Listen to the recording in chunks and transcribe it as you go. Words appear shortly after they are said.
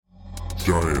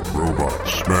Giant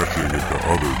robots smashing into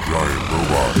other giant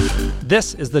robots.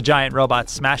 This is the Giant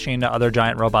Robots Smashing into Other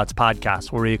Giant Robots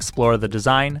podcast, where we explore the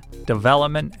design,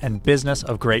 development, and business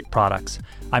of great products.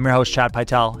 I'm your host, Chad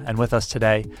Pytel, and with us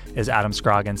today is Adam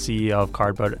Scroggin, CEO of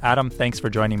Cardboard. Adam, thanks for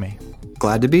joining me.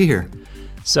 Glad to be here.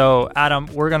 So, Adam,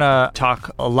 we're going to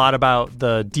talk a lot about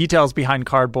the details behind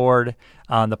Cardboard,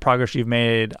 the progress you've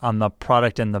made on the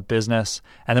product and the business.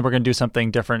 And then we're going to do something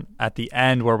different at the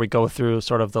end where we go through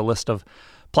sort of the list of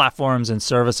platforms and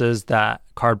services that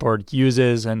Cardboard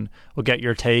uses, and we'll get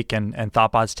your take and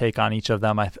Thoughtbot's take on each of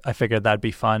them. I figured that'd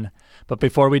be fun. But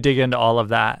before we dig into all of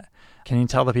that, can you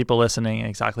tell the people listening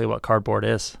exactly what Cardboard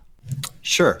is?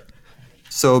 Sure.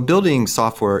 So building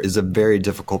software is a very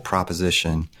difficult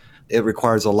proposition. It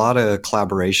requires a lot of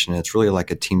collaboration. It's really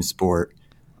like a team sport.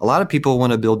 A lot of people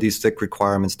want to build these thick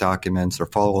requirements documents or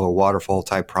follow a waterfall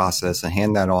type process and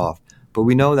hand that off, but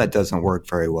we know that doesn't work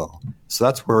very well. So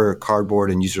that's where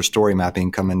Cardboard and user story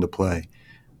mapping come into play.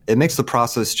 It makes the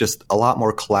process just a lot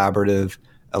more collaborative,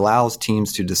 allows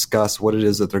teams to discuss what it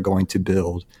is that they're going to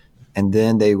build, and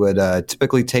then they would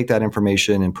typically take that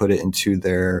information and put it into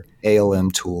their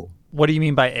ALM tool. What do you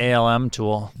mean by ALM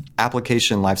tool?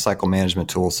 Application Lifecycle Management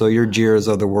tool. So your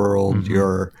Jiras of the world,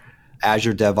 your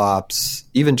Azure DevOps,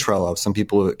 even Trello. Some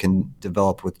people can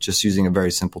develop with just using a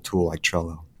very simple tool like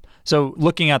Trello. So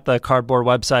looking at the Cardboard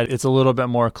website, it's a little bit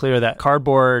more clear that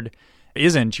Cardboard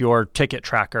isn't your ticket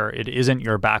tracker. It isn't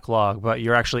your backlog, but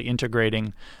you're actually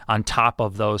integrating on top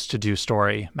of those to do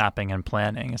story mapping and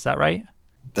planning. Is that right?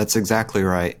 That's exactly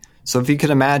right. So if you can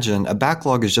imagine, a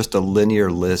backlog is just a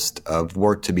linear list of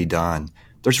work to be done.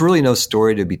 There's really no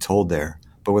story to be told there.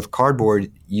 But with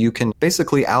Cardboard, you can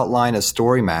basically outline a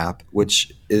story map,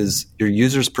 which is your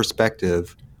user's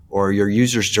perspective or your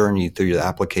user's journey through the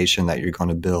application that you're going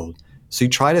to build. So you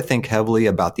try to think heavily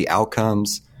about the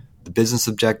outcomes, the business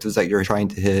objectives that you're trying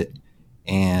to hit,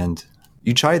 and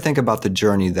you try to think about the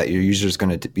journey that your user is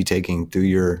going to be taking through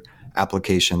your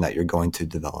application that you're going to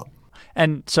develop.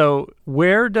 And so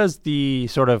where does the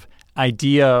sort of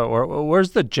idea or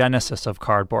where's the genesis of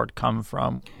Cardboard come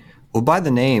from? Well, by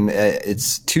the name,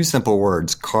 it's two simple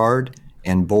words, card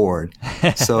and board.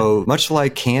 So much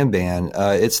like Kanban,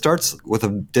 it starts with a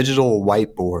digital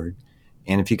whiteboard.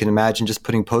 And if you can imagine just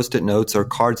putting Post-it notes or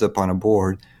cards up on a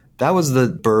board, that was the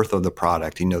birth of the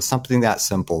product, something that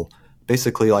simple,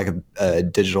 basically like a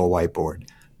digital whiteboard.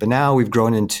 But now we've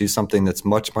grown into something that's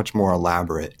much, much more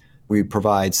elaborate. We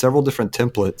provide several different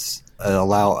templates that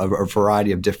allow a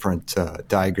variety of different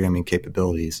diagramming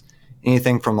capabilities.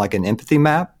 Anything from like an empathy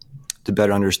map to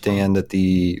better understand that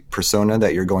the persona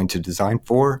that you're going to design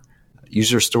for,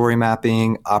 user story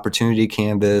mapping, opportunity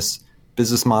canvas,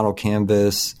 business model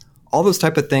canvas, all those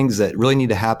type of things that really need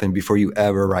to happen before you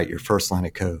ever write your first line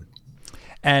of code.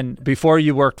 And before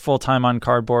you worked full-time on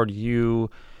Cardboard,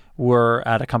 you were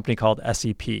at a company called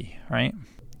SEP, right?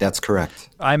 That's correct.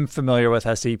 I'm familiar with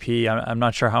SEP. I'm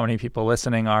not sure how many people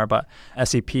listening are, but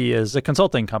SEP is a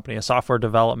consulting company, a software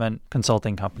development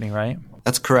consulting company, right?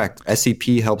 That's correct. SEP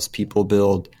helps people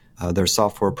build their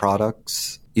software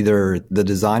products, either the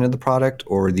design of the product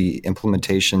or the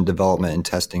implementation, development, and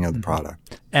testing of the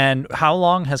product. And how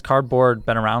long has Cardboard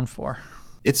been around for?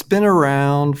 It's been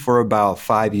around for about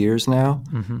 5 years now.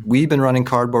 We've been running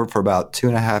Cardboard for about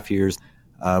 2.5 years.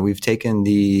 We've taken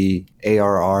the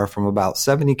ARR from about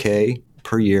 $70K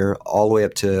per year all the way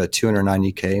up to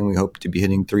 $290K, and we hope to be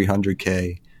hitting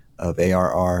 $300K of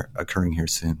ARR occurring here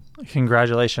soon.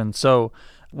 Congratulations. So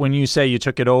when you say you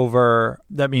took it over,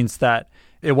 that means that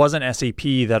it wasn't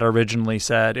SAP that originally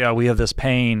said, we have this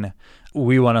pain,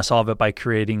 we want to solve it by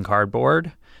creating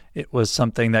Cardboard. It was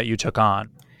something that you took on.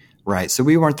 Right. So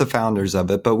we weren't the founders of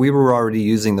it, but we were already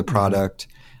using the product.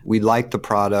 We liked the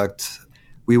product.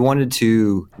 We wanted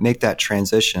to make that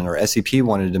transition, or SEP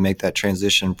wanted to make that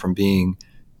transition from being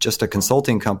just a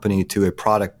consulting company to a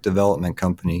product development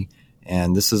company.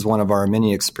 And this is one of our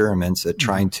many experiments at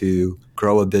trying to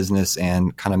grow a business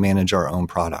and kind of manage our own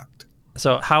product.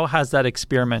 So how has that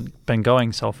experiment been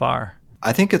going so far?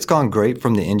 I think it's gone great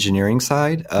from the engineering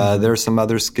side. There are some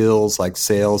other skills like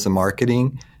sales and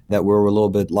marketing that we're a little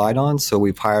bit light on. So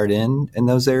we've hired in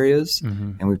those areas,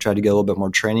 and we've tried to get a little bit more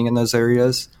training in those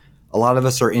areas. A lot of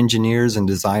us are engineers and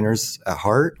designers at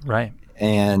heart. Right.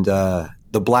 And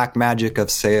the black magic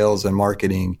of sales and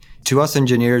marketing, to us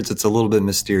engineers, it's a little bit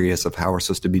mysterious of how we're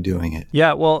supposed to be doing it.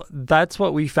 Yeah, well, that's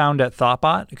what we found at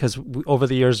Thoughtbot, because over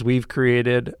the years, we've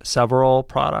created several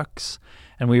products,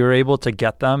 and we were able to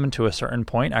get them to a certain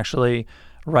point, actually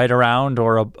right around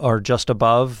or just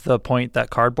above the point that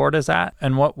Cardboard is at.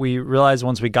 And what we realized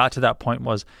once we got to that point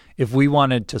was if we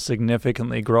wanted to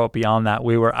significantly grow it beyond that,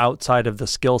 we were outside of the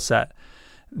skill set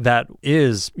that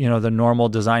is, the normal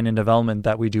design and development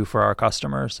that we do for our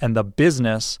customers. And the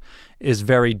business is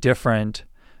very different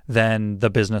than the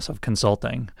business of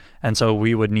consulting. And so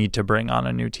we would need to bring on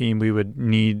a new team. We would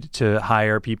need to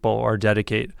hire people or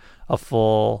dedicate a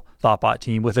full ThoughtBot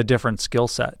team with a different skill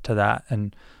set to that.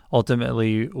 And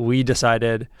ultimately, we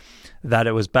decided that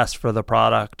it was best for the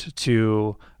product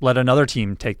to let another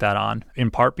team take that on,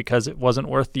 in part because it wasn't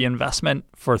worth the investment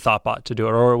for ThoughtBot to do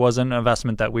it, or it wasn't an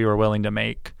investment that we were willing to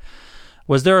make.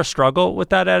 Was there a struggle with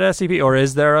that at SAP, or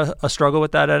is there a struggle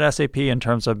with that at SAP in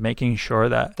terms of making sure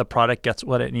that the product gets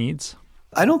what it needs?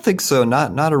 I don't think so.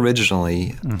 Not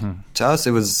originally. Mm-hmm. To us,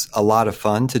 it was a lot of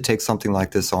fun to take something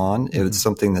like this on. It was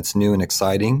something that's new and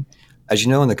exciting. As you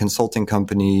know, in the consulting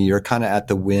company, you're kind of at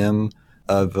the whim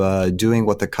of doing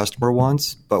what the customer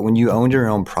wants. But when you own your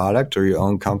own product or your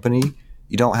own company,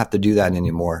 you don't have to do that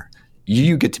anymore.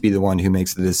 You get to be the one who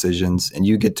makes the decisions, and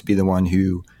you get to be the one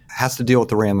who has to deal with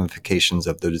the ramifications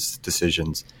of those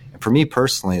decisions. And for me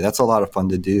personally, that's a lot of fun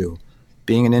to do.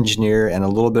 Being an engineer and a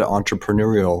little bit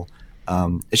entrepreneurial,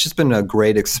 it's just been a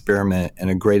great experiment and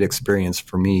a great experience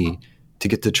for me to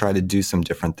get to try to do some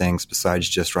different things besides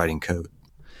just writing code.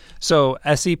 So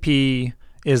SAP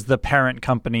is the parent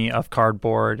company of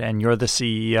Cardboard, and you're the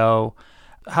CEO.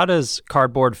 How does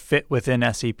Cardboard fit within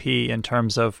SAP in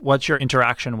terms of what's your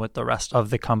interaction with the rest of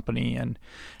the company, and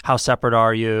how separate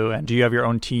are you? And do you have your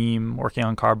own team working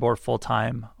on Cardboard full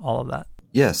time, all of that?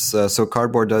 Yes. So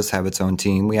Cardboard does have its own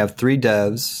team. We have 3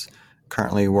 devs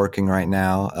currently working right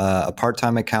now, a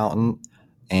part-time accountant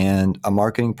and a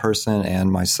marketing person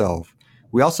and myself.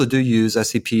 We also do use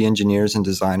SAP engineers and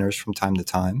designers from time to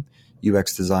time,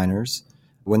 UX designers.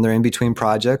 When they're in between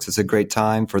projects, it's a great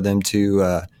time for them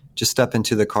to just step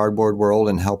into the Cardboard world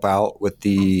and help out with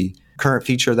the current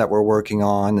feature that we're working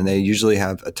on. And they usually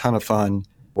have a ton of fun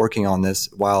working on this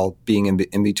while being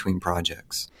in between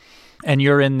projects. And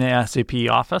you're in the SAP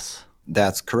office?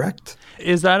 That's correct.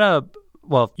 Is that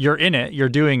well, you're in it, you're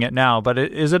doing it now, but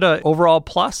is it an overall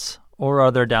plus, or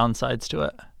are there downsides to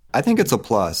it? I think it's a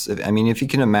plus. If you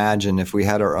can imagine, if we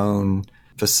had our own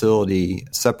facility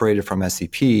separated from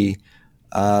SAP,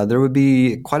 there would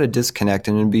be quite a disconnect,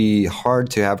 and it would be hard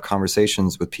to have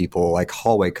conversations with people, like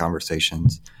hallway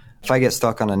conversations. If I get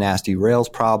stuck on a nasty Rails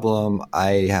problem,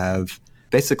 I have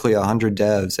basically 100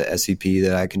 devs at SAP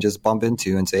that I can just bump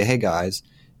into and say, hey guys,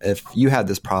 if you had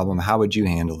this problem, how would you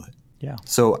handle it? Yeah.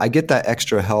 So I get that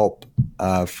extra help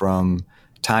from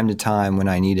time to time when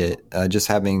I need it, just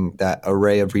having that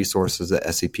array of resources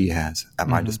that SAP has at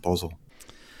my disposal.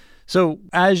 So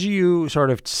as you sort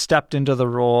of stepped into the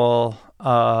role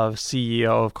of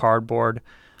CEO of Cardboard,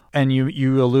 and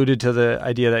you alluded to the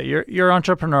idea that you're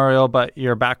entrepreneurial, but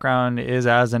your background is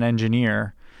as an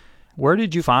engineer, where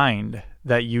did you find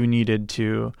that you needed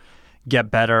to get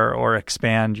better or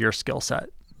expand your skill set?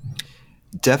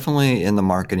 Definitely in the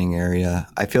marketing area.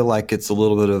 I feel like it's a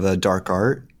little bit of a dark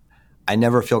art. I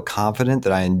never feel confident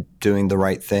that I'm doing the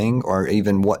right thing or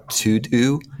even what to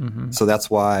do. Mm-hmm. So that's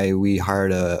why we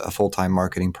hired a full-time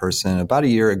marketing person about a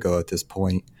year ago at this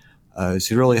point.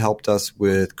 She really helped us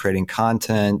with creating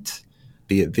content,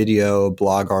 be it video,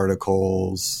 blog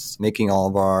articles, making all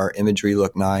of our imagery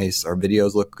look nice, our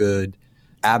videos look good,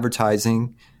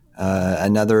 advertising.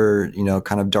 Another,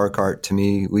 kind of dark art to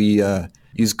me. We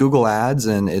use Google Ads,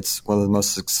 and it's one of the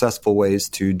most successful ways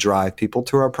to drive people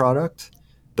to our product.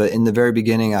 But in the very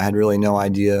beginning, I had really no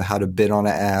idea how to bid on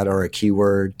an ad or a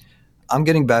keyword. I'm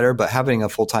getting better, but having a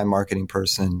full-time marketing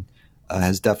person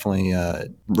has definitely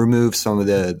removed some of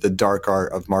the dark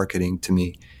art of marketing to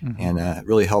me, and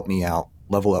really helped me out,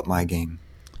 level up my game.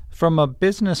 From a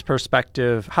business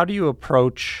perspective, how do you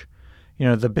approach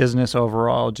the business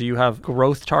overall? Do you have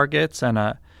growth targets and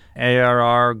a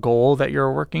ARR goal that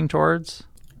you're working towards?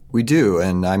 We do,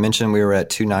 and I mentioned we were at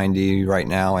 290 right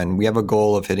now, and we have a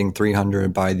goal of hitting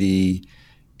 300 by the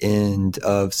end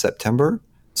of September.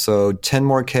 So 10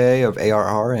 more K of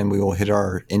ARR, and we will hit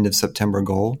our end of September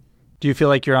goal. Do you feel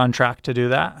like you're on track to do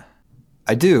that?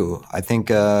 I do. I think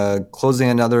closing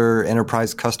another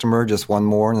enterprise customer, just one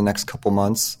more in the next couple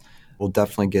months, will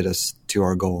definitely get us to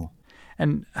our goal.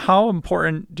 And how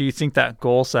important do you think that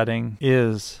goal setting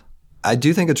is? I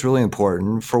do think it's really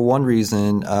important. For one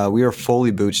reason, we are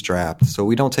fully bootstrapped, so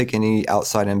we don't take any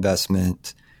outside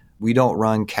investment. We don't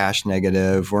run cash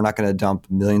negative. We're not going to dump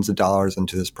millions of dollars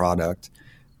into this product.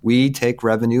 We take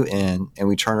revenue in and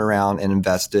we turn around and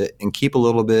invest it and keep a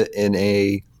little bit in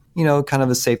a, kind of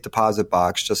a safe deposit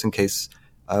box just in case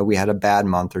we had a bad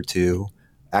month or two.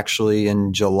 Actually,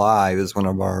 in July, it was one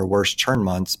of our worst churn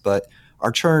months, but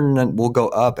Our churn will go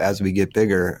up as we get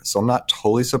bigger. So I'm not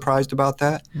totally surprised about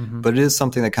that, but it is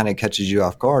something that kind of catches you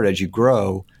off guard as you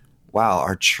grow. Wow,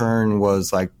 our churn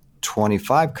was like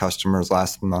 25 customers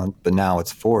last month, but now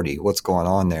it's 40. What's going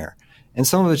on there? And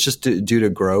some of it's just due to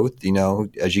growth.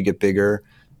 As you get bigger,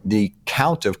 the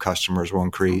count of customers will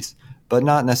increase, but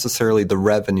not necessarily the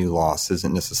revenue loss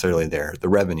isn't necessarily there, the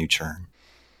revenue churn.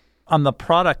 On the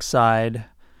product side,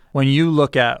 when you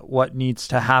look at what needs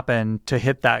to happen to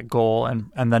hit that goal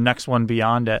and the next one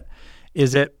beyond it,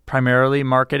 is it primarily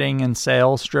marketing and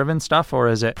sales driven stuff, or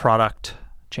is it product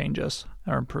changes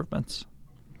or improvements?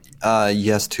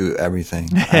 Yes to everything.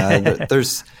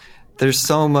 There's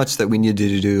so much that we need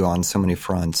to do on so many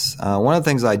fronts. One of the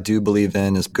things I do believe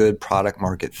in is good product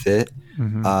market fit.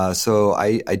 So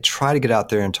I try to get out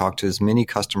there and talk to as many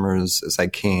customers as I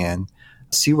can,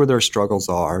 see where their struggles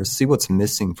are, see what's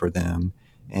missing for them,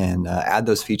 and add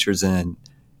those features in.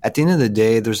 At the end of the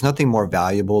day, there's nothing more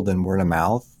valuable than word of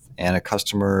mouth and a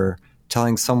customer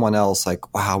telling someone else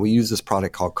like, wow, we use this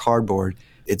product called Cardboard.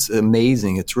 It's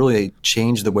amazing. It's really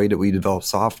changed the way that we develop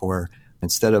software.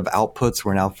 Instead of outputs,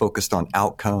 we're now focused on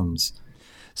outcomes.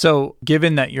 So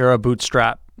given that you're a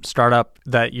bootstrap startup,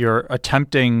 that you're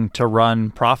attempting to run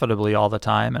profitably all the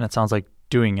time, and it sounds like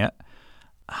doing it,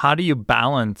 how do you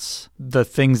balance the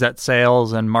things that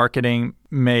sales and marketing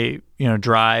may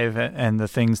drive and the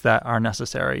things that are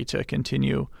necessary to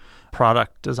continue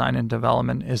product design and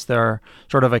development? Is there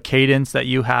sort of a cadence that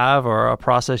you have or a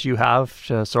process you have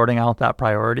to sorting out that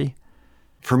priority?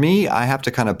 For me, I have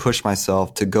to kind of push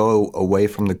myself to go away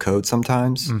from the code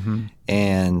sometimes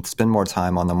and spend more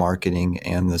time on the marketing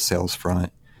and the sales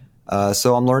front.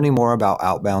 So I'm learning more about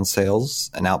outbound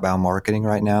sales and outbound marketing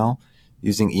right now,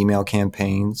 using email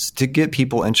campaigns to get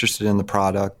people interested in the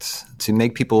product, to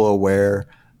make people aware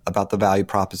about the value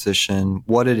proposition,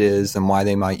 what it is and why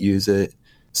they might use it.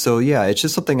 So yeah, it's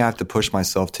just something I have to push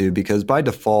myself to, because by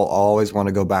default, I always want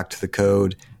to go back to the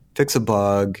code, fix a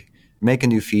bug, make a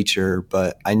new feature.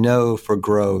 But I know for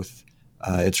growth,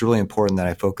 it's really important that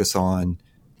I focus on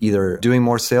either doing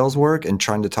more sales work and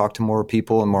trying to talk to more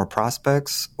people and more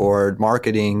prospects, or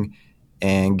marketing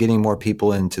and getting more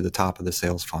people into the top of the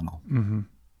sales funnel.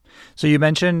 So you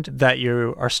mentioned that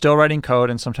you are still writing code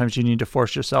and sometimes you need to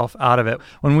force yourself out of it.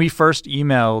 When we first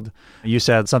emailed, you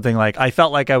said something like, I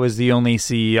felt like I was the only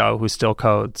CEO who still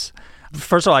codes.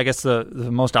 First of all, I guess the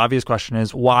most obvious question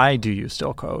is, why do you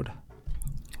still code?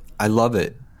 I love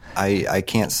it. I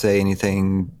can't say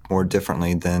anything more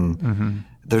differently than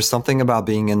there's something about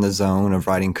being in the zone of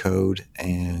writing code.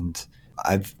 And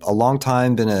I've a long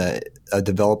time been a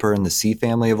developer in the C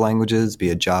family of languages, be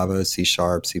it Java, C#,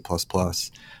 C++.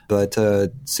 But as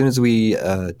soon as we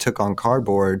took on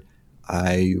Cardboard,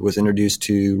 I was introduced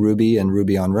to Ruby and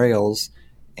Ruby on Rails.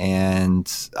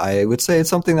 And I would say it's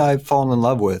something that I've fallen in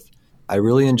love with. I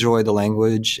really enjoy the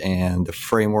language and the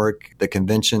framework, the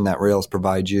convention that Rails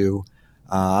provides you.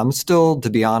 I'm still, to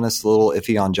be honest, a little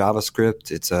iffy on JavaScript.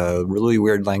 It's a really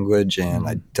weird language, and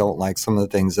I don't like some of the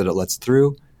things that it lets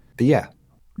through. But yeah.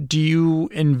 Do you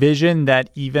envision that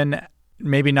even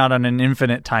maybe not on an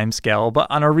infinite time scale, but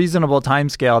on a reasonable time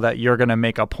scale, that you're going to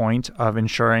make a point of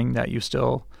ensuring that you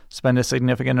still spend a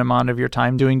significant amount of your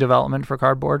time doing development for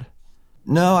Cardboard?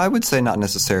 No, I would say not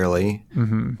necessarily.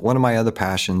 One of my other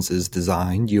passions is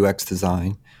design, UX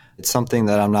design. It's something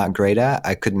that I'm not great at.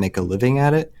 I couldn't make a living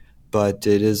at it, but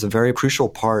it is a very crucial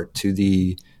part to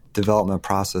the development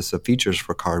process of features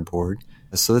for Cardboard.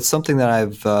 So it's something that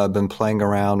I've been playing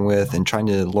around with and trying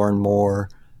to learn more.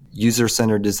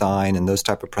 User-centered design and those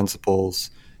type of principles,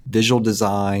 visual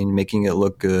design, making it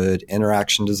look good,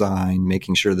 interaction design,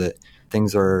 making sure that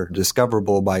things are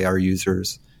discoverable by our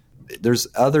users. There's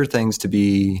other things to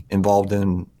be involved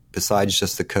in besides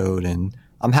just the code, and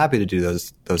I'm happy to do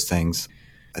those things.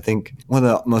 I think one of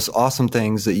the most awesome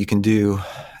things that you can do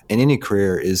in any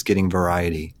career is getting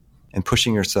variety and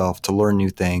pushing yourself to learn new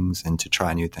things and to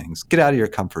try new things. Get out of your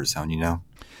comfort zone,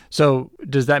 So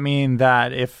does that mean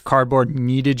that if Cardboard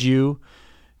needed you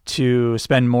to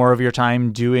spend more of your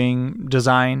time doing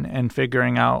design and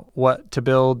figuring out what to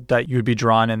build, that you'd be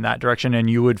drawn in that direction and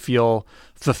you would feel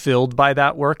fulfilled by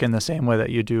that work in the same way that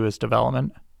you do as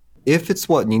development? If it's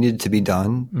what needed to be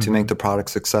done to make the product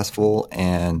successful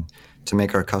and to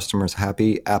make our customers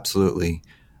happy, absolutely.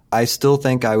 I still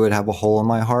think I would have a hole in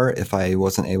my heart if I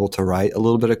wasn't able to write a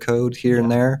little bit of code here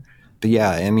and there. But yeah,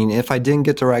 I mean, if I didn't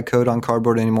get to write code on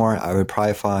Cardboard anymore, I would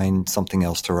probably find something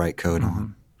else to write code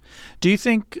on. Do you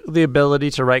think the ability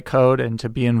to write code and to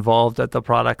be involved at the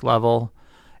product level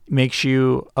makes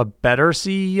you a better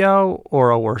CEO or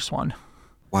a worse one?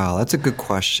 Wow, that's a good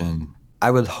question.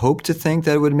 I would hope to think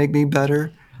that it would make me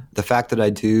better. The fact that I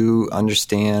do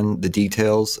understand the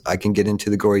details, I can get into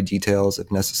the gory details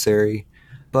if necessary.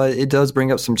 But it does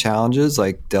bring up some challenges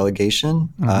like delegation.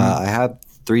 I have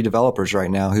 3 developers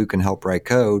right now who can help write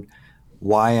code.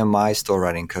 Why am I still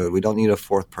writing code? We don't need a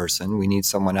 4th person. We need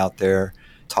someone out there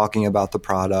talking about the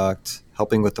product,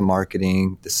 helping with the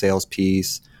marketing, the sales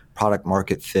piece, product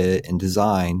market fit, and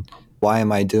design. Why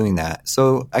am I doing that?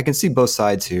 So I can see both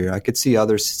sides here. I could see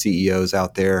other CEOs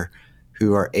out there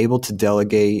who are able to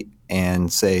delegate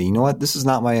and say, you know what, this is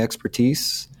not my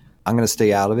expertise. I'm going to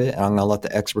stay out of it, and I'm going to let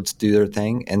the experts do their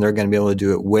thing, and they're going to be able to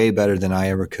do it way better than I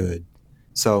ever could.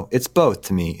 So it's both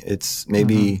to me. It's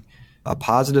maybe a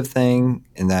positive thing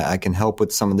in that I can help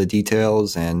with some of the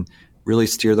details and really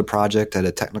steer the project at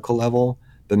a technical level,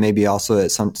 but maybe also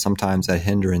at sometimes a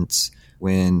hindrance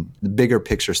when the bigger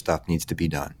picture stuff needs to be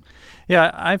done.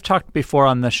 Yeah, I've talked before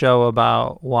on the show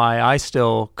about why I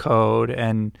still code,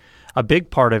 and a big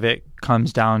part of it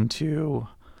comes down to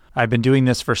I've been doing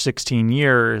this for 16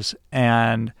 years,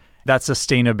 and that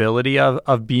sustainability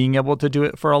of being able to do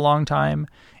it for a long time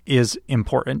is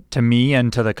important to me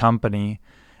and to the company.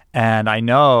 And I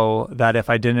know that if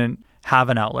I didn't have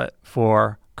an outlet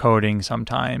for coding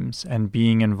sometimes and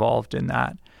being involved in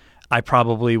that, I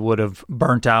probably would have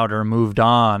burnt out or moved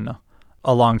on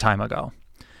a long time ago.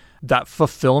 That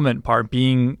fulfillment part,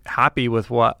 being happy with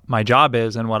what my job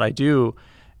is and what I do,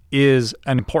 is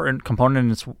an important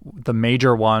component. It's the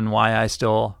major one why I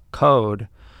still code.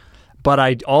 But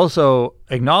I also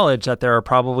acknowledge that there are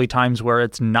probably times where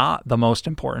it's not the most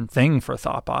important thing for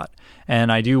Thoughtbot.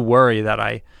 And I do worry that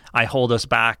I hold us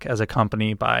back as a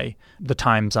company by the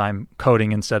times I'm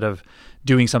coding instead of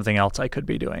doing something else I could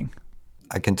be doing.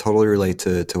 I can totally relate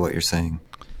to what you're saying.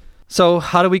 So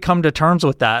how do we come to terms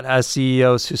with that as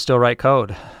CEOs who still write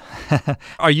code?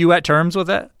 Are you at terms with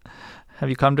it? Have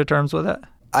you come to terms with it?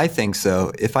 I think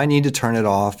so. If I need to turn it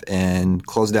off and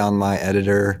close down my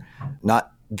editor,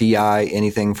 not VI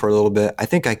anything for a little bit, I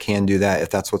think I can do that if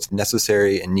that's what's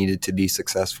necessary and needed to be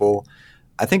successful.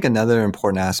 I think another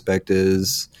important aspect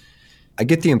is I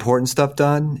get the important stuff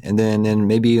done, and then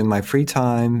maybe in my free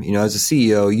time, as a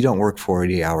CEO, you don't work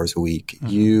 40 hours a week.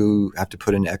 You have to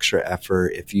put in extra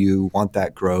effort if you want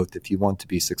that growth, if you want to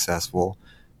be successful.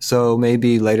 So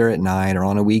maybe later at night or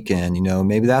on a weekend,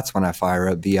 maybe that's when I fire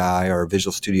up VI or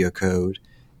Visual Studio Code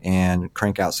and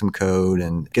crank out some code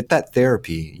and get that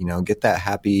therapy, get that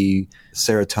happy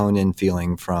serotonin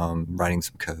feeling from writing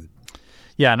some code.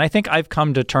 Yeah, and I think I've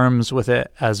come to terms with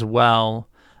it as well.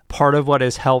 Part of what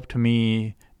has helped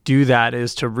me do that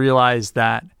is to realize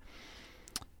that,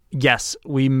 yes,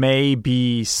 we may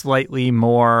be slightly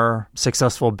more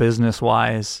successful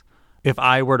business-wise if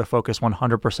I were to focus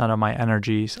 100% of my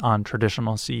energies on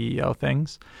traditional CEO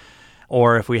things,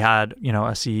 or if we had, a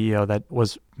CEO that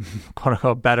was quote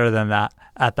unquote better than that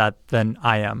at that than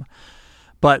I am.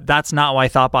 But that's not why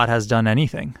Thoughtbot has done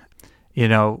anything.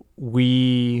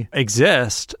 We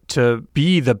exist to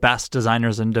be the best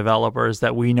designers and developers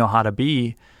that we know how to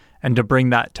be and to bring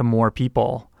that to more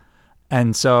people.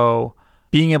 And so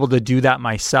being able to do that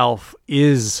myself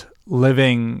is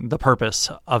living the purpose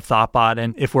of Thoughtbot.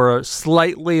 And if we're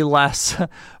slightly less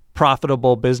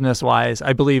profitable business-wise,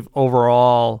 I believe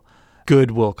overall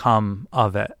good will come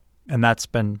of it. And that's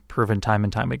been proven time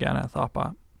and time again at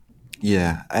Thoughtbot.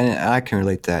 Yeah, and I can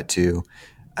relate to that too.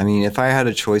 I mean, if I had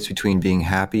a choice between being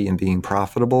happy and being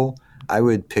profitable, I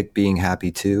would pick being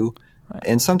happy too. Right.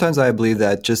 And sometimes I believe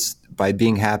that just by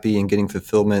being happy and getting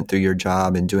fulfillment through your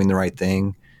job and doing the right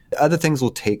thing, other things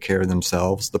will take care of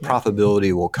themselves. The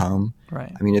profitability will come.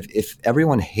 Right. I mean, if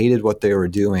everyone hated what they were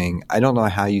doing, I don't know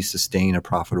how you sustain a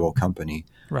profitable company.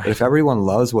 Right. But if everyone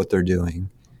loves what they're doing,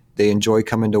 they enjoy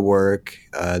coming to work,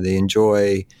 they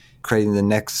enjoy creating the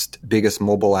next biggest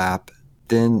mobile app,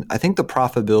 then I think the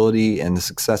profitability and the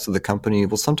success of the company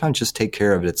will sometimes just take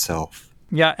care of it itself.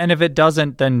 Yeah, and if it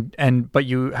doesn't, but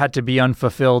you had to be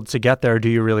unfulfilled to get there, do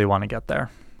you really want to get there?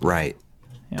 Right.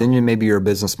 Yeah. Then maybe your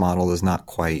business model is not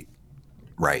quite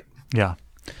right. Yeah.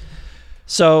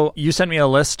 So you sent me a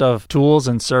list of tools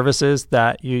and services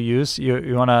that you use.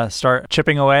 You want to start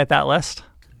chipping away at that list?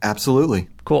 Absolutely.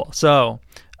 Cool. So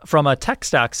from a tech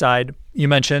stack side, you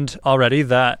mentioned already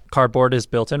that Cardboard is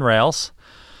built in Rails.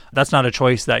 That's not a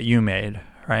choice that you made,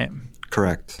 right?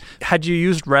 Correct. Had you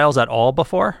used Rails at all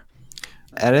before?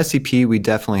 At SEP, we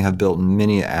definitely have built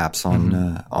many apps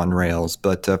on Rails.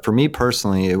 But for me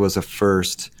personally, it was a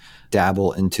first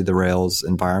dabble into the Rails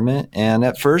environment. And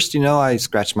at first, I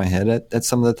scratched my head at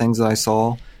some of the things that I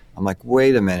saw. I'm like,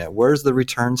 wait a minute, where's the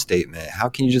return statement? How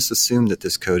can you just assume that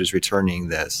this code is returning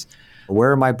this?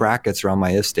 Where are my brackets around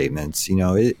my if statements?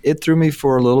 It threw me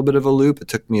for a little bit of a loop. It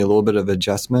took me a little bit of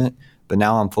adjustment. But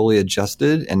now I'm fully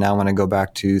adjusted, and now when I go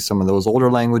back to some of those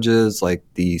older languages like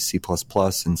the C++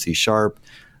 and C#,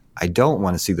 I don't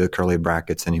want to see the curly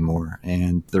brackets anymore.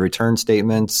 And the return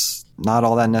statements, not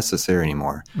all that necessary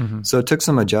anymore. So it took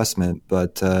some adjustment.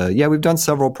 But yeah, we've done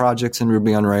several projects in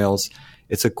Ruby on Rails.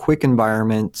 It's a quick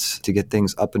environment to get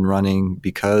things up and running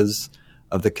because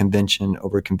of the convention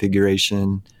over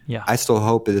configuration. Yeah. I still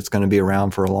hope that it's going to be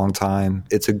around for a long time.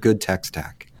 It's a good tech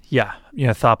stack. Yeah.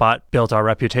 Thoughtbot built our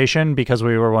reputation because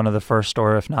we were one of the first,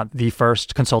 or if not the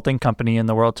first, consulting company in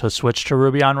the world to switch to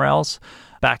Ruby on Rails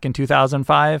back in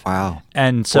 2005. Wow.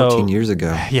 And so 14 years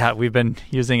ago. Yeah, we've been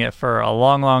using it for a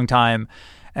long, long time.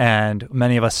 And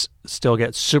many of us still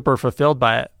get super fulfilled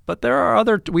by it. But there are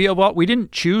we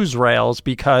didn't choose Rails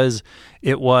because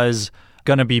it was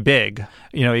going to be big.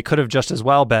 It could have just as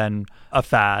well been a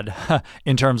fad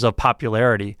in terms of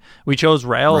popularity. We chose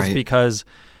Rails because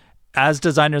as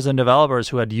designers and developers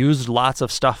who had used lots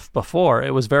of stuff before,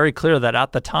 it was very clear that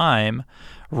at the time,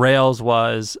 Rails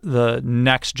was the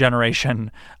next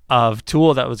generation of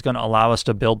tool that was going to allow us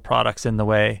to build products in the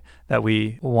way that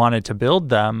we wanted to build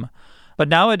them. But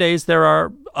nowadays, there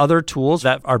are other tools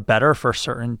that are better for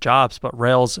certain jobs, but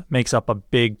Rails makes up a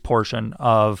big portion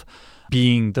of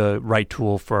being the right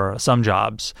tool for some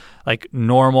jobs. Like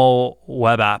normal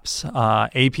web apps,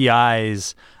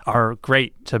 APIs are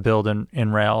great to build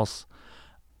in Rails.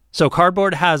 So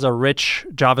Cardboard has a rich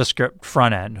JavaScript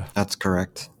front end. That's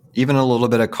correct. Even a little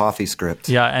bit of CoffeeScript.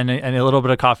 Yeah, and a little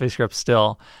bit of CoffeeScript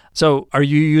still. So are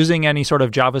you using any sort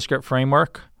of JavaScript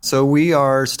framework? So we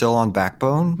are still on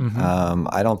Backbone.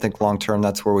 I don't think long-term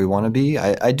that's where we want to be.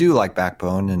 I do like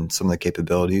Backbone and some of the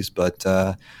capabilities, but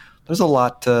there's a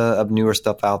lot of newer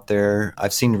stuff out there.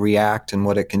 I've seen React and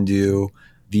what it can do,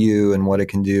 Vue and what it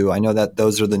can do. I know that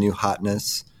those are the new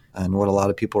hotness and what a lot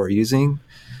of people are using.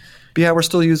 But yeah, we're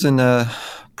still using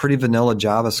pretty vanilla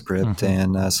JavaScript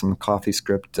and some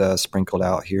CoffeeScript sprinkled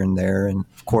out here and there. And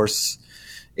of course,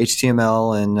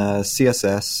 HTML and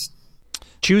CSS.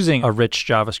 Choosing a rich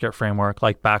JavaScript framework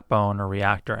like Backbone or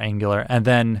React or Angular and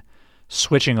then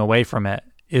switching away from it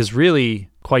is really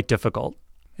quite difficult.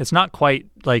 It's not quite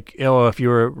like if you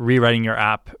were rewriting your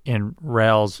app in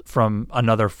Rails from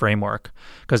another framework,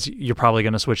 because you're probably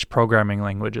going to switch programming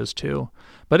languages too.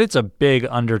 But it's a big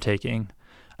undertaking,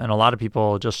 and a lot of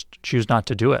people just choose not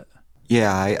to do it.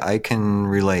 Yeah, I can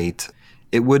relate.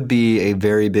 It would be a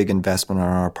very big investment on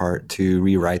our part to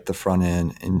rewrite the front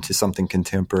end into something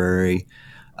contemporary.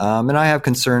 And I have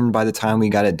concern by the time we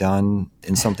got it done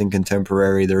in something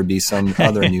contemporary, there would be some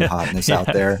other new hotness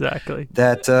out there. Exactly.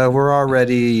 That we're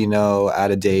already,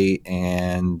 out of date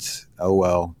and,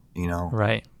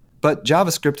 Right. But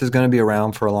JavaScript is going to be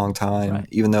around for a long time,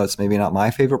 even though it's maybe not my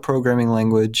favorite programming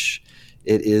language.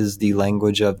 It is the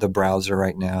language of the browser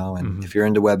right now. And if you're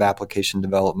into web application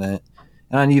development,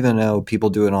 and I even know people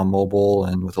do it on mobile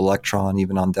and with Electron,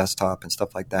 even on desktop and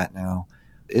stuff like that now.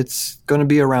 It's going to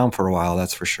be around for a while,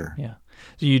 that's for sure. Yeah.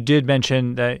 So you did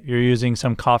mention that you're using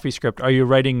some CoffeeScript. Are you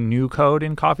writing new code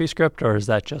in CoffeeScript, or is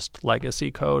that just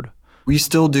legacy code? We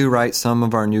still do write some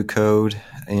of our new code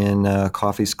in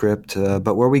CoffeeScript,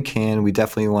 but where we can, we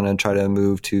definitely want to try to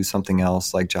move to something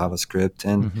else like JavaScript.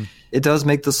 And it does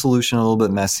make the solution a little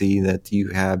bit messy that you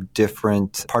have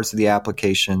different parts of the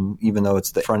application, even though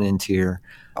it's the front end tier,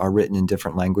 are written in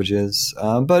different languages.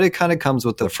 But it kind of comes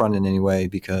with the front end anyway,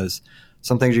 because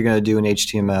some things you're going to do in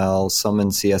HTML, some in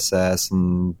CSS,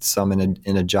 and some in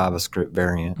a JavaScript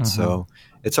variant. So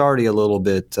it's already a little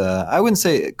bit, I wouldn't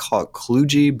say call it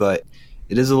kludgy, but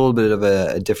it is a little bit of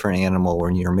a different animal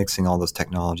when you're mixing all those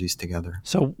technologies together.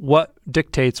 So what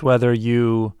dictates whether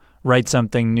you write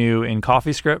something new in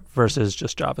CoffeeScript versus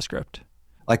just JavaScript?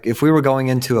 Like if we were going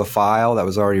into a file that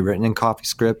was already written in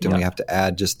CoffeeScript and we have to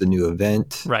add just the new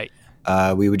event,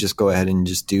 we would just go ahead and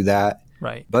just do that.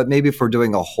 Right. But maybe if we're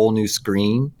doing a whole new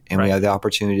screen and we have the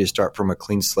opportunity to start from a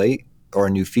clean slate or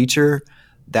a new feature,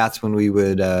 that's when we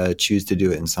would choose to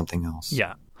do it in something else.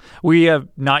 Yeah. We have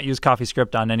not used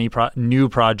CoffeeScript on any new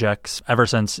projects ever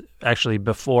since, actually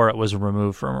before it was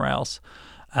removed from Rails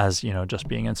as, just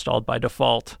being installed by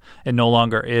default. It no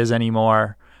longer is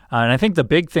anymore. And I think the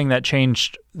big thing that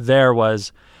changed there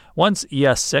was once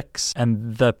ES6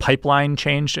 and the pipeline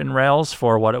changed in Rails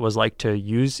for what it was like to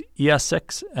use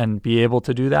ES6 and be able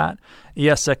to do that,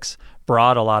 ES6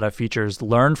 brought a lot of features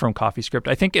learned from CoffeeScript.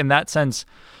 I think in that sense,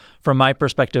 from my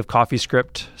perspective,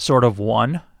 CoffeeScript sort of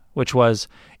won, which was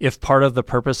if part of the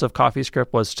purpose of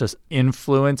CoffeeScript was to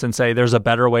influence and say, there's a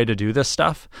better way to do this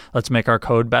stuff, let's make our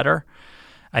code better.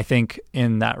 I think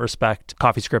in that respect,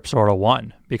 CoffeeScript sort of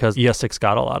won because ES6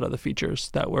 got a lot of the features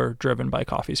that were driven by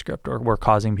CoffeeScript or were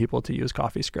causing people to use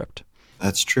CoffeeScript.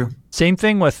 That's true. Same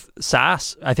thing with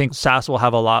SaaS. I think SaaS will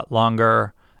have a lot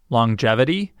longer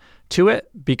longevity to it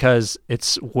because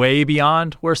it's way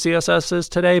beyond where CSS is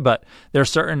today. But there are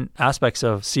certain aspects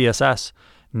of CSS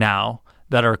now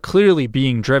that are clearly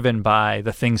being driven by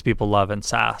the things people love in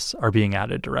SaaS are being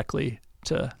added directly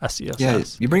to SCSS. Yeah,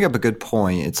 you bring up a good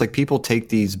point. It's like people take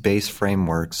these base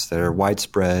frameworks that are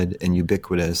widespread and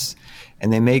ubiquitous,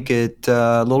 and they make it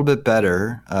a little bit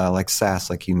better, like SaaS,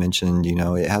 like you mentioned.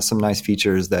 It has some nice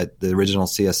features that the original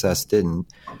CSS didn't.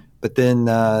 But then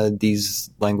these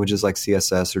languages like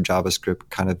CSS or JavaScript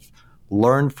kind of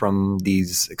learn from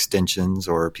these extensions,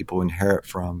 or people inherit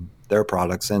from their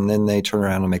products, and then they turn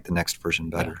around and make the next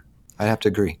version better. Yeah. I'd have to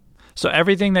agree. So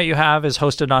everything that you have is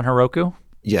hosted on Heroku?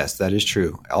 Yes, that is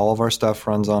true. All of our stuff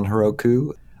runs on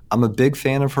Heroku. I'm a big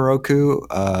fan of Heroku.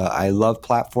 I love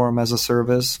platform as a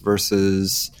service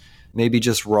versus maybe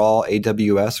just raw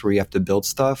AWS where you have to build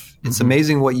stuff. Mm-hmm. It's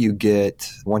amazing what you get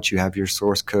once you have your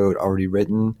source code already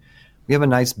written. We have a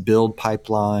nice build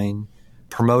pipeline.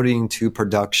 Promoting to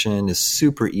production is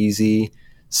super easy.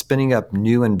 Spinning up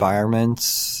new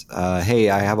environments.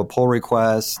 Hey, I have a pull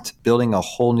request. Building a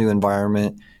whole new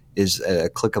environment is a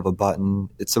click of a button.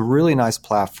 It's a really nice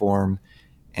platform,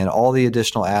 and all the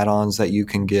additional add-ons that you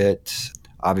can get,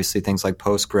 obviously things like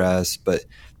Postgres, but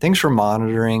things for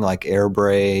monitoring like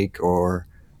Airbrake or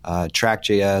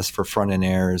Track.js for front-end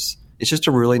errors. It's just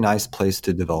a really nice place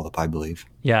to develop, I believe.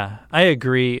 Yeah, I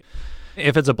agree.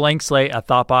 If it's a blank slate at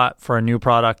Thoughtbot for a new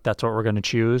product, that's what we're going to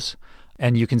choose.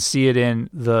 And you can see it in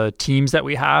the teams that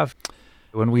we have.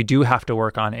 When we do have to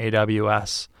work on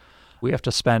AWS, we have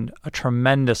to spend a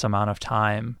tremendous amount of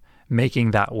time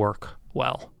making that work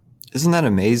well. Isn't that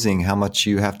amazing how much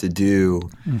you have to do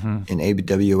in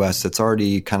AWS that's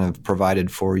already kind of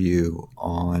provided for you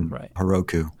on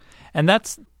Heroku? And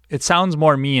it sounds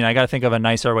more mean. I got to think of a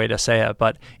nicer way to say it.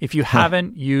 But if you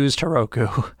haven't used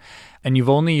Heroku and you've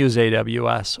only used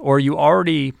AWS, or you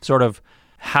already sort of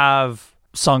have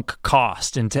sunk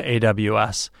cost into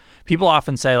AWS, people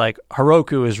often say like,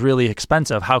 Heroku is really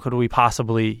expensive. How could we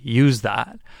possibly use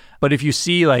that? But if you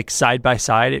see like side by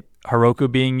side,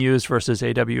 Heroku being used versus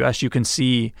AWS, you can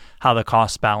see how the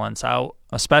costs balance out,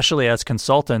 especially as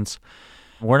consultants.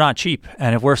 We're not cheap.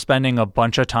 And if we're spending a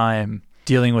bunch of time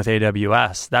dealing with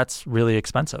AWS, that's really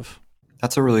expensive.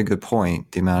 That's a really good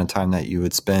point. The amount of time that you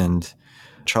would spend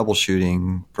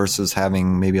troubleshooting versus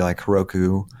having maybe like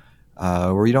Heroku,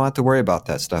 where you don't have to worry about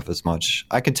that stuff as much.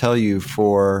 I can tell you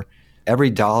for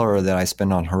every $1 that I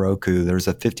spend on Heroku, there's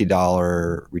a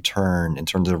 $50 return in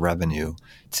terms of revenue.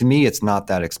 To me, it's not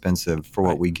that expensive for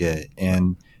what we get.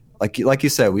 And like you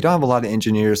said, we don't have a lot of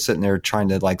engineers sitting there trying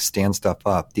to like stand stuff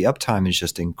up. The uptime is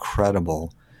just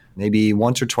incredible. Maybe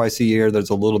once or twice a year,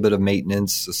 there's a little bit of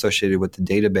maintenance associated with the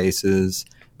databases,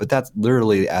 but that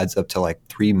literally adds up to like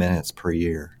 3 minutes per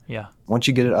year. Yeah. Once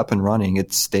you get it up and running,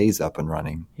 it stays up and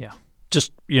running. Yeah.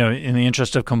 Just, in the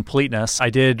interest of completeness, I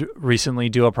did recently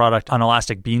do a product on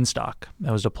Elastic Beanstalk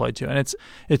that was deployed to. And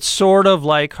it's sort of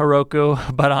like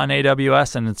Heroku, but on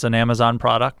AWS, and it's an Amazon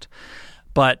product.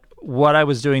 But what I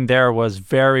was doing there was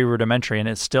very rudimentary, and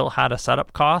it still had a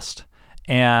setup cost.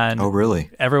 And oh, really?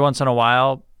 Every once in a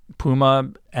while,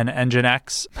 Puma and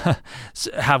Nginx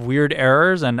have weird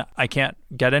errors, and I can't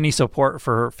get any support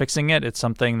for fixing it. It's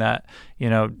something that,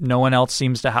 no one else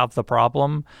seems to have the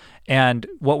problem. And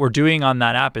what we're doing on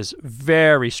that app is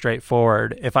very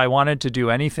straightforward. If I wanted to do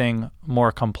anything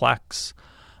more complex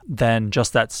than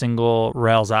just that single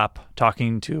Rails app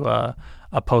talking to a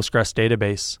Postgres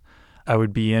database, I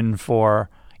would be in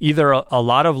for either a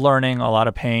lot of learning, a lot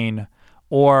of pain,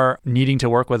 or needing to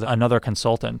work with another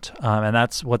consultant. And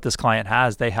that's what this client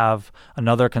has. They have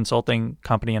another consulting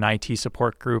company, an IT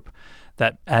support group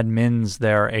that admins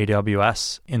their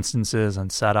AWS instances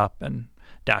and setup and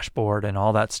dashboard and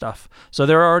all that stuff. So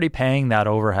they're already paying that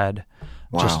overhead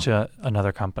just to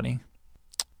another company.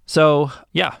 So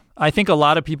yeah, I think a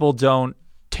lot of people don't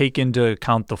take into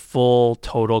account the full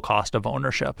total cost of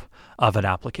ownership of an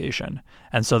application.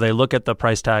 And so they look at the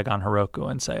price tag on Heroku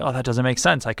and say, oh, that doesn't make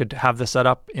sense. I could have this set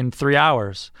up in 3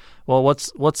 hours. Well,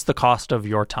 what's the cost of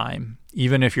your time?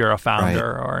 Even if you're a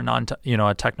founder or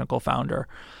a technical founder,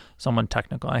 someone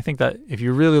technical. And I think that if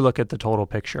you really look at the total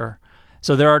picture,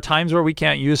 so there are times where we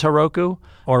can't use Heroku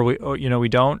or we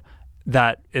don't,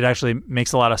 that it actually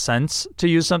makes a lot of sense to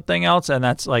use something else. And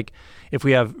that's like if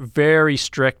we have very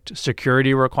strict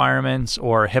security requirements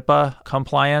or HIPAA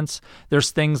compliance,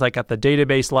 there's things like at the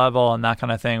database level and that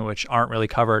kind of thing which aren't really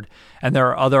covered. And there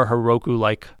are other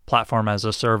Heroku-like platform as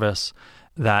a service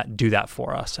that do that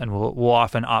for us. And we'll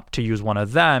often opt to use one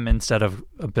of them instead of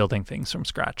building things from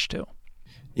scratch too.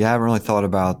 Yeah, I haven't really thought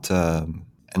about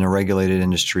in a regulated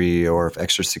industry or if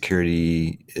extra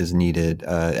security is needed.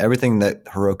 Everything that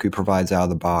Heroku provides out of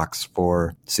the box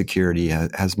for security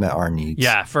has met our needs.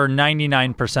 Yeah, for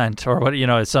 99% or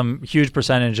what, some huge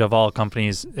percentage of all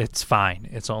companies, it's fine.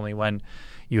 It's only when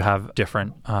you have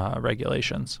different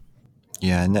regulations.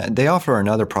 Yeah, and they offer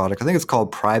another product. I think it's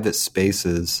called Private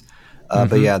Spaces.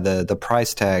 But yeah, the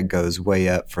price tag goes way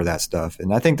up for that stuff.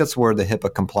 And I think that's where the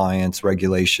HIPAA compliance,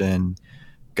 regulation,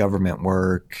 government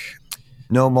work,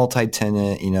 no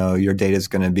multi-tenant, your data is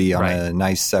going to be on a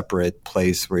nice separate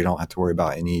place where you don't have to worry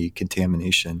about any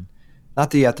contamination.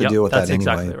 Not that you have to deal with that anyway.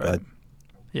 Exactly right. But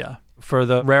yeah. For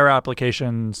the rare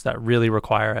applications that really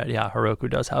require it, Heroku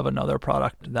does have another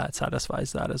product that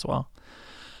satisfies that as well.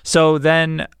 So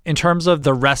then in terms of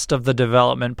the rest of the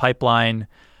development pipeline,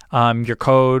 your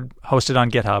code hosted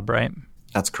on GitHub, right?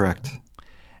 That's correct.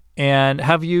 And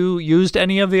have you used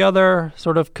any of the other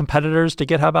sort of competitors to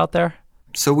GitHub out there?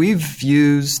 So we've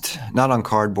used, not on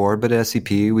Cardboard, but at SEP,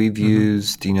 we've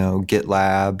used,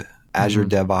 GitLab, Azure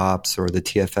DevOps, or the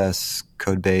TFS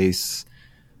code base,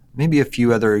 maybe a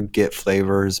few other Git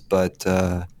flavors, but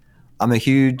I'm a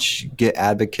huge Git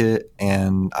advocate,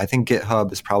 and I think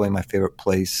GitHub is probably my favorite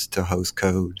place to host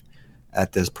code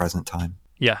at this present time.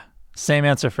 Yeah, same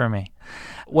answer for me.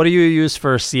 What do you use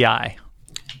for CI?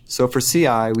 So for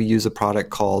CI, we use a product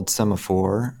called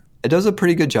Semaphore. It does a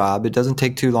pretty good job. It doesn't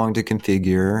take too long to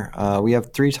configure. We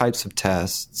have 3 types of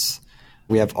tests.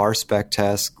 We have RSpec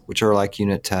tests, which are like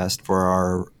unit tests for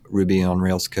our Ruby on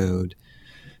Rails code.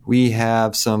 We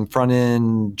have some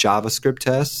front-end JavaScript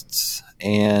tests,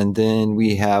 and then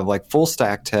we have like full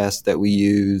stack tests that we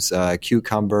use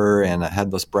Cucumber and a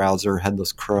headless browser,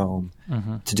 headless Chrome,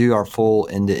 to do our full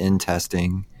end-to-end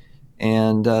testing.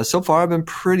 And so far, I've been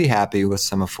pretty happy with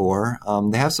Semaphore.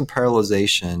 They have some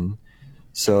parallelization.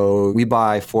 So we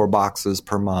buy 4 boxes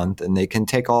per month, and they can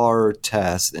take all our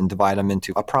tests and divide them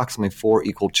into approximately 4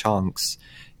 equal chunks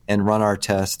and run our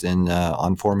test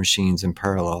on 4 machines in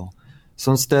parallel.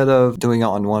 So instead of doing it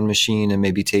on one machine and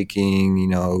maybe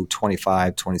taking,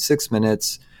 25, 26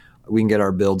 minutes, we can get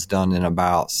our builds done in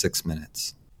about 6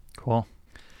 minutes. Cool.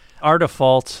 Our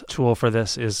default tool for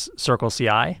this is Circle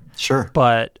CI. Sure.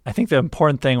 But I think the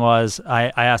important thing was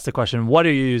I asked the question, what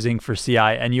are you using for CI?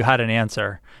 And you had an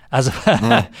answer.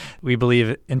 We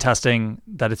believe in testing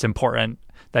that it's important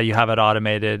that you have it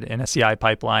automated in a CI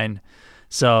pipeline.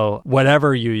 So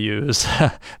whatever you use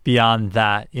beyond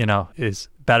that, is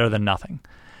better than nothing.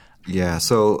 Yeah.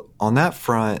 So on that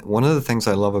front, one of the things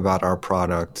I love about our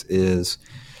product is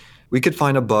we could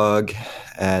find a bug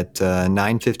at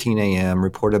 9:15 a.m.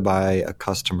 reported by a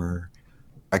customer.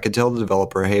 I could tell the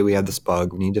developer, hey, we have this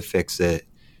bug. We need to fix it.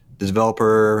 The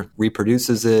developer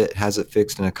reproduces it, has it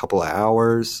fixed in a couple of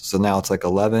hours. So now it's like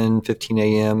 11:15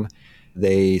 a.m.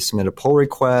 They submit a pull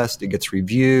request. It gets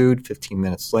reviewed 15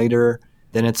 minutes later.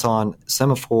 Then it's on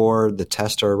Semaphore. The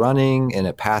tests are running, and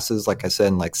it passes, like I said,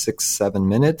 in like 6-7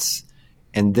 minutes.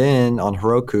 And then on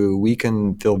Heroku, we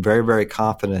can feel very, very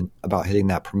confident about hitting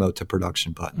that promote to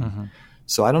production button.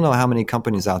 So I don't know how many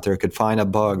companies out there could find a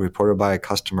bug reported by a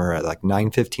customer at like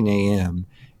 9:15 a.m.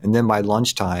 and then by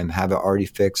lunchtime have it already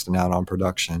fixed and out on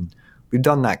production. We've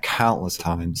done that countless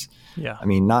times. Yeah. I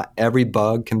mean, not every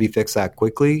bug can be fixed that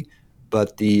quickly,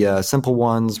 but the simple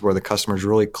ones where the customer is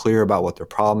really clear about what their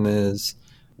problem is,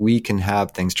 we can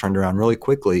have things turned around really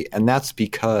quickly. And that's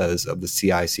because of the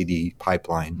CI/CD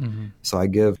pipeline. So I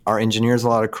give our engineers a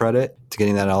lot of credit to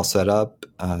getting that all set up,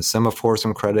 Semaphore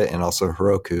some credit, and also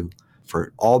Heroku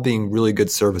for all being really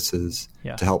good services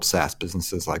to help SaaS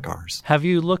businesses like ours. Have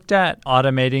you looked at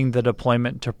automating the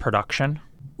deployment to production?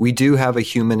 We do have a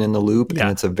human in the loop,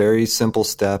 and it's a very simple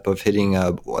step of hitting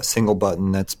a single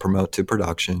button that's promote to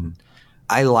production.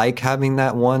 I like having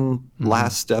that one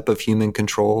last step of human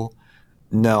control.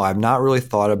 No, I've not really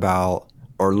thought about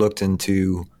or looked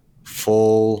into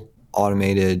full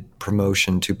automated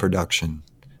promotion to production.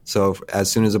 So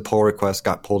as soon as a pull request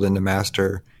got pulled into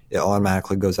master, it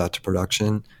automatically goes out to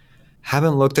production.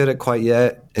 Haven't looked at it quite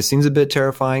yet. It seems a bit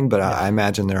terrifying, but I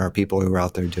imagine there are people who are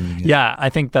out there doing it. Yeah, I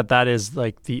think that is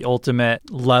like the ultimate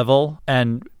level,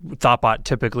 and Thoughtbot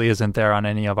typically isn't there on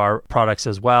any of our products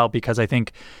as well, because I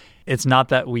think it's not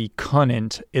that we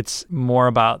couldn't, it's more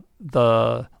about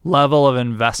the level of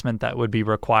investment that would be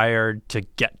required to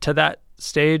get to that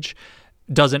stage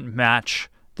doesn't match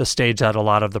the stage that a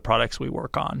lot of the products we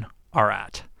work on are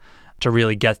at to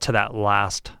really get to that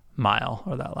last mile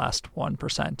or that last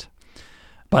 1%.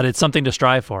 But it's something to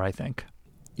strive for, I think.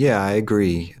 Yeah, I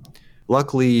agree.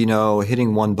 Luckily,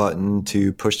 hitting one button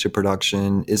to push to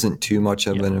production isn't too much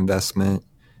of an investment.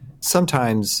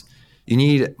 Sometimes You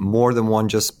need more than one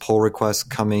just pull request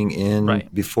coming in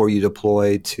before you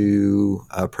deploy to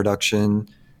production.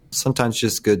 Sometimes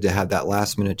just good to have that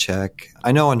last minute check.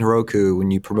 I know on Heroku,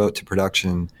 when you promote to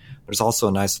production, there's also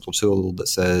a nice little tool that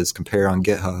says compare on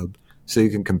GitHub. So you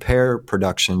can compare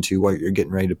production to what you're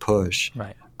getting ready to push.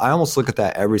 Right. I almost look at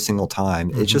that every single time.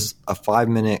 Mm-hmm. It's just a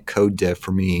 5-minute code diff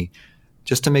for me,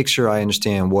 just to make sure I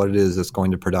understand what it is that's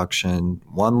going to production.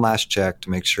 One last check to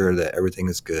make sure that everything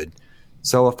is good.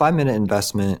 So a 5-minute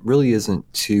investment really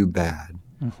isn't too bad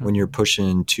when you're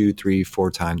pushing 2, 3,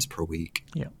 4 times per week.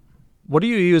 Yeah. What do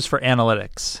you use for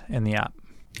analytics in the app?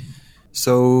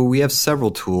 So we have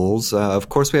several tools. Of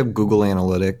course, we have Google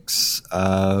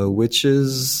Analytics, which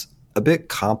is a bit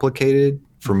complicated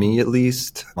for me, at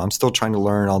least. I'm still trying to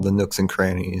learn all the nooks and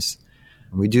crannies.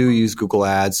 We do use Google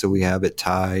Ads, so we have it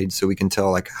tied, so we can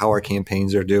tell like how our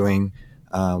campaigns are doing.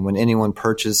 When anyone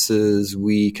purchases,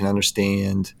 we can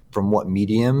understand from what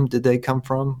medium did they come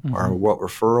from or what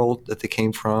referral that they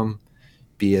came from,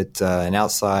 be it an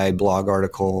outside blog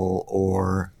article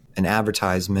or an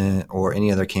advertisement or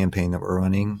any other campaign that we're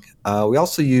running. We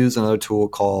also use another tool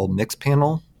called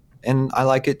Mixpanel, and I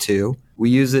like it too. We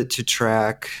use it to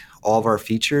track all of our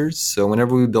features. So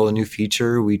whenever we build a new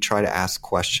feature, we try to ask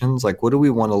questions like, what do we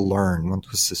want to learn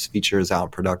once this feature is out in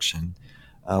production?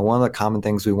 One of the common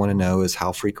things we want to know is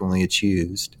how frequently it's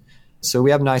used. So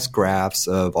we have nice graphs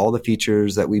of all the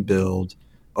features that we build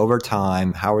over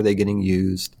time, how are they getting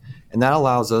used? And that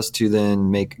allows us to then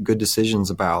make good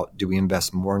decisions about, do we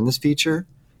invest more in this feature?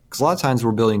 Because a lot of times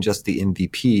we're building just the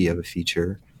MVP of a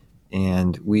feature,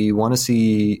 and we want to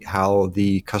see how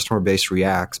the customer base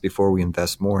reacts before we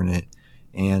invest more in it.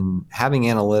 And having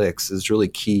analytics is really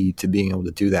key to being able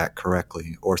to do that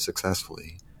correctly or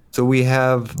successfully. So we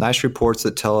have nice reports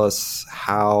that tell us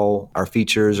how our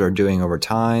features are doing over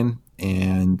time.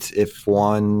 And if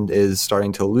one is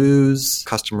starting to lose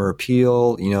customer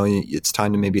appeal, it's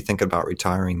time to maybe think about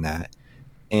retiring that.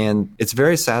 And it's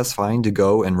very satisfying to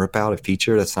go and rip out a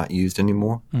feature that's not used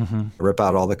anymore, rip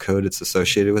out all the code that's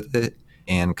associated with it,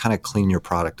 and kind of clean your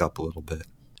product up a little bit.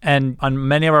 And on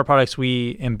many of our products,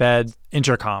 we embed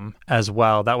Intercom as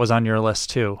well. That was on your list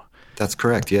too. That's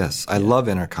correct, yes. I love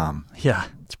Intercom. Yeah,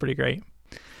 it's pretty great.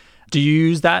 Do you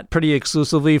use that pretty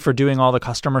exclusively for doing all the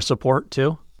customer support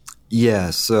too? Yeah,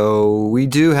 so we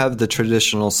do have the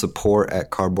traditional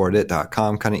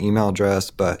support@cardboardit.com kind of email address,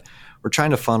 but we're trying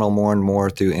to funnel more and more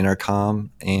through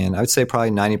Intercom. And I would say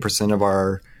probably 90% of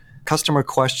our customer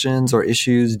questions or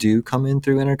issues do come in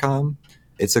through Intercom.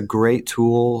 It's a great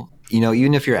tool.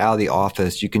 Even if you're out of the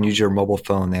office, you can use your mobile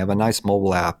phone. They have a nice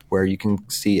mobile app where you can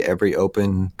see every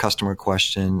open customer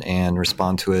question and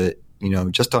respond to it,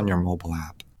 just on your mobile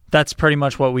app. That's pretty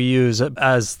much what we use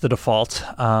as the default.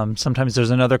 Sometimes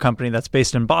there's another company that's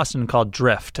based in Boston called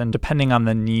Drift, and depending on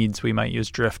the needs, we might use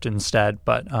Drift instead,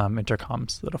 but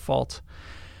Intercom's the default.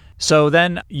 So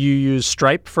then you use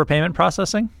Stripe for payment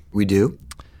processing? We do.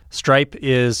 Stripe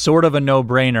is sort of a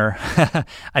no-brainer.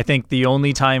 I think the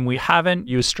only time we haven't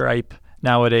used Stripe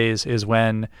nowadays is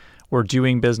when we're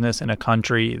doing business in a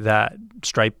country that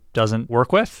Stripe doesn't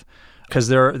work with. Because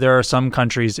there are some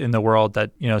countries in the world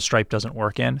that Stripe doesn't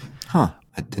work in. Huh.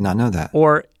 I did not know that.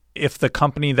 Or if the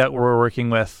company that we're working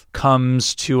with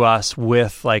comes to us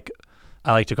with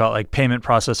I like to call it payment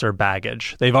processor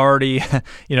baggage. They've already,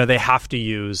 they have to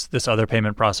use this other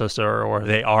payment processor, or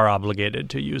they are obligated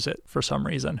to use it for some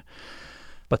reason.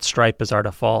 But Stripe is our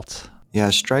default. Yeah,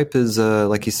 Stripe is,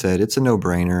 like you said, it's a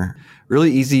no-brainer.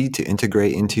 Really easy to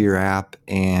integrate into your app,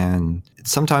 and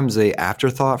it's sometimes an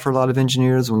afterthought for a lot of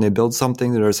engineers when they build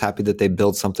something. They're just happy that they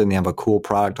build something. They have a cool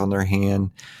product on their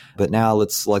hand. But now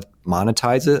let's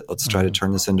monetize it. Let's try to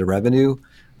turn this into revenue.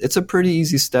 It's a pretty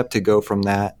easy step to go from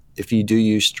that. If you do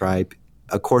use Stripe,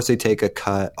 of course they take a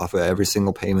cut off of every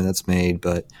single payment that's made,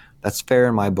 but that's fair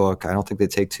in my book. I don't think they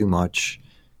take too much.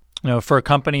 For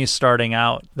companies starting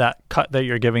out, that cut that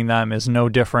you're giving them is no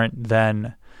different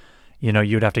than,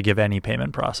 you'd have to give any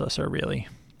payment processor, really.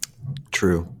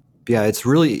 True. Yeah, it's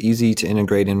really easy to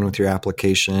integrate in with your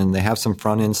application. They have some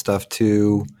front-end stuff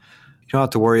too. You don't have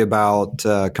to worry about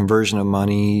conversion of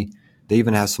money. They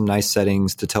even have some nice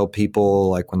settings to tell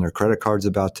people when their credit card's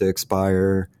about to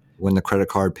expire, when the credit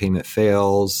card payment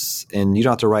fails, and you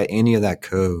don't have to write any of that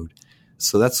code.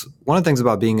 So that's one of the things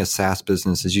about being a SaaS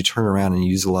business is you turn around and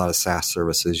use a lot of SaaS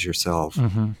services yourself.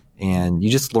 And you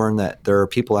just learn that there are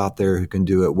people out there who can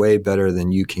do it way better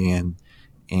than you can.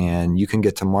 And you can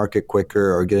get to market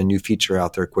quicker or get a new feature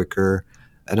out there quicker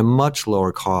at a much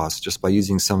lower cost just by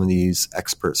using some of these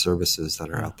expert services that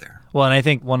are out there. Well, and I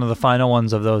think one of the final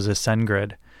ones of those is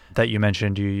SendGrid that you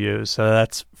mentioned you use. So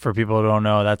that's, for people who don't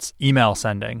know, that's email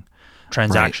sending.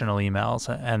 transactional emails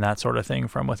and that sort of thing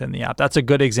from within the app. That's a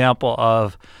good example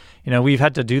of, we've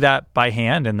had to do that by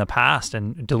hand in the past,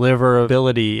 and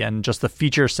deliverability and just the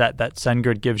feature set that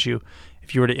SendGrid gives you.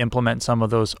 If you were to implement some of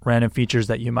those random features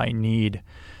that you might need,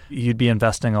 you'd be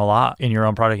investing a lot in your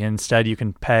own product. Instead, you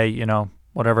can pay,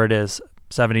 whatever it is,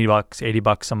 $70,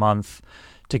 $80 a month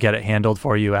to get it handled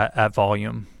for you at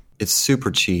volume. It's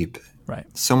super cheap. Right.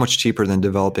 So much cheaper than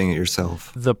developing it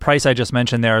yourself. The price I just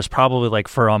mentioned there is probably like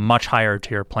for a much higher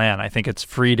tier plan. I think it's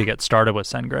free to get started with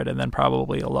SendGrid, and then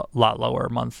probably a lot lower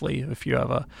monthly if you have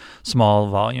a small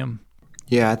volume.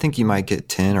 Yeah, I think you might get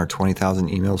 10 or 20,000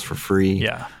 emails for free.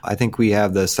 Yeah. I think we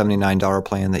have the $79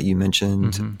 plan that you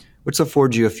mentioned, which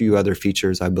affords you a few other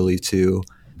features, I believe, too.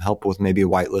 Help with maybe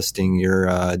whitelisting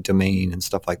your domain and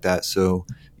stuff like that, so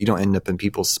you don't end up in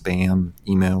people's spam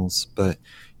emails. But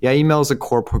yeah, email is a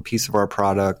core piece of our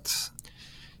product.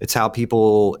 It's how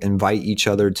people invite each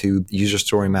other to user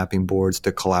story mapping boards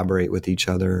to collaborate with each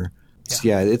other. Yeah. So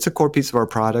yeah, it's a core piece of our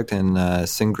product, and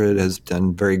SendGrid has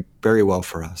done very, very well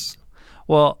for us.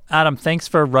 Well, Adam, thanks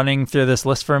for running through this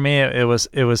list for me. It was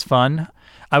fun.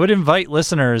 I would invite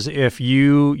listeners, if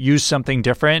you use something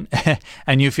different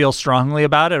and you feel strongly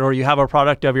about it, or you have a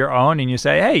product of your own and you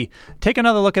say, hey, take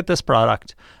another look at this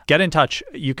product, get in touch.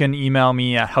 You can email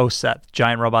me at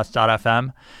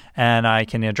hosts@giantrobots.fm, and I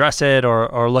can address it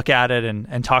or look at it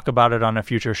and talk about it on a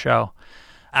future show.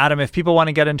 Adam, if people want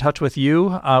to get in touch with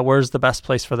you, where's the best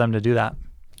place for them to do that?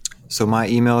 So my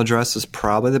email address is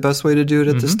probably the best way to do it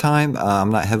at this time. I'm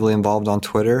not heavily involved on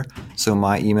Twitter. So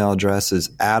my email address is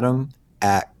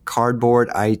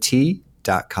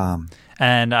adam@cardboardit.com.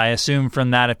 And I assume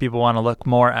from that, if people want to look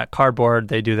more at Cardboard,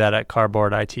 they do that at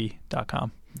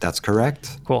cardboardit.com. That's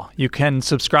correct. Cool. You can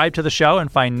subscribe to the show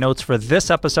and find notes for this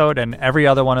episode and every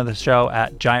other one of the show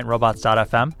at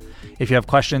giantrobots.fm. If you have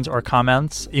questions or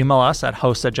comments, email us at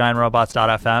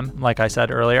hosts@giantrobots.fm, like I said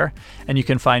earlier. And you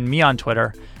can find me on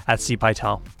Twitter at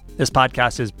cpytel. This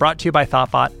podcast is brought to you by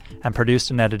Thoughtbot and produced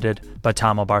and edited by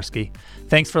Tom Obarski.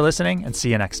 Thanks for listening, and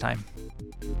see you next time.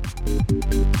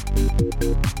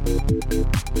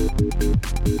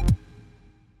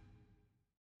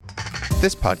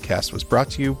 This podcast was brought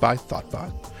to you by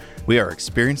Thoughtbot. We are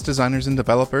experienced designers and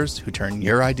developers who turn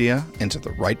your idea into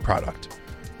the right product.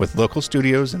 With local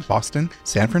studios in Boston,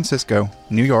 San Francisco,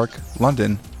 New York,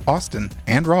 London, Austin,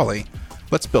 and Raleigh,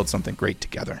 let's build something great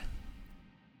together.